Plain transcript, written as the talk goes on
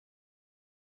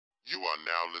You are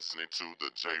now listening to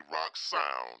the J-Rock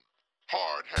sound.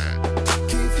 Hart Hat.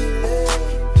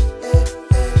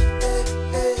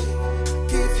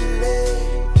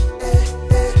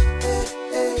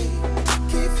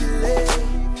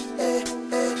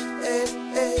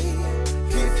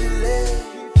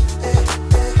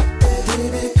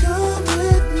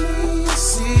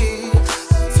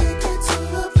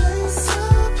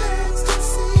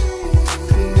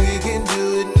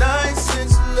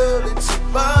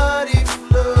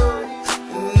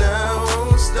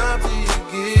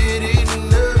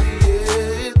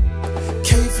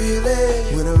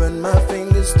 When I run my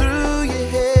fingers through your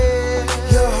hair,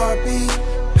 your heartbeat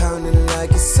pounding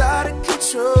like it's out of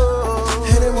control,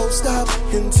 and it won't stop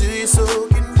until you're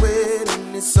soaking wet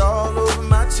and it's all over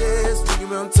my chest. When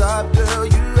you're on top, girl,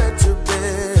 you at your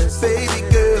best. Baby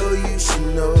girl, you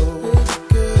should know. Baby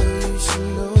girl, you should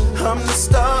know. I'm the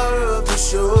star of the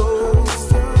show.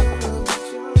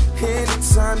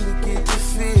 Anytime you get the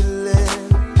feeling,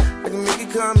 I can make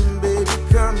it come, baby,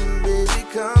 come, baby,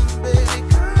 come, baby,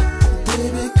 come.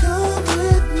 Baby, come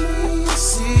with me,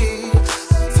 see.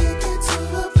 I'll take you to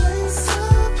a place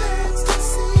of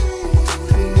ecstasy.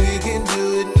 And we can do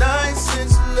it nice and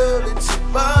slow, let your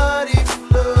body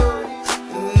flow.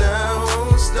 And I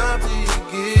won't stop till you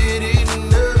get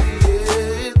enough,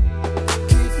 yeah.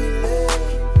 Keep feeling,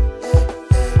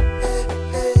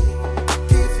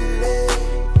 keep feeling,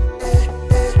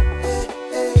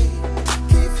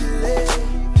 keep feeling.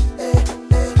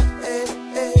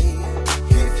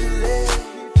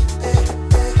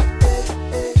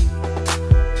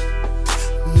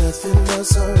 Nothing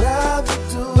else I'd rather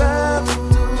do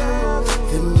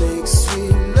than make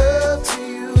sweet love to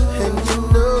you. And you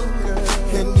know,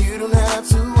 and you don't have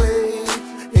to wait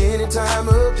any time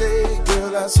of day.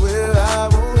 Girl, I swear I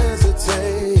won't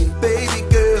hesitate. Baby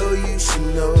girl, you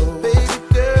should know. Baby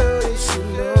girl, you should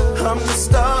know. I'm the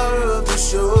star of the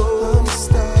show. I'm the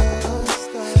star.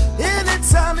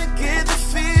 Anytime I get the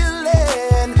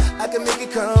feeling, I can make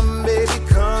it come, baby,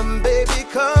 come, baby,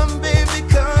 come, baby,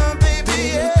 come, baby.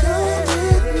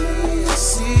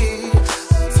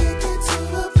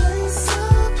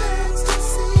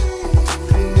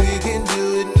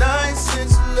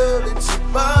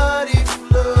 Body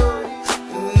flow,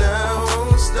 and I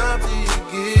won't stop till you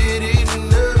get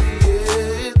enough,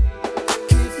 yeah.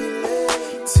 Keep feeling.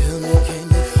 Tell me, can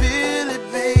you feel it,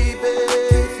 baby?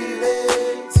 Keep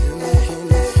feeling. Tell me, can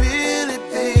you feel it,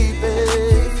 baby?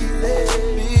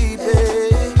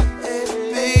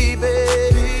 Keep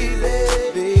feeling,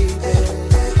 baby.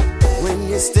 When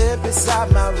you step inside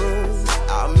my room,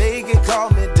 I'll make it call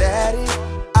me daddy.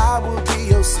 I will be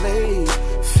your slave,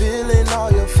 filling all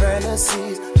your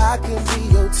fantasies. I can be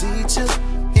your teacher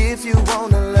if you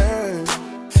wanna learn,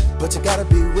 but you gotta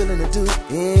be willing to do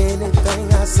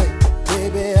anything I say.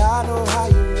 Baby, I know how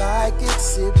you like it.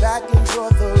 Sit back, enjoy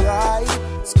the ride.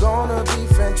 It's gonna be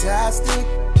fantastic.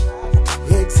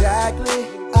 Exactly,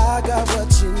 I got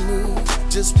what you need.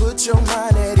 Just put your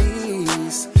mind at ease.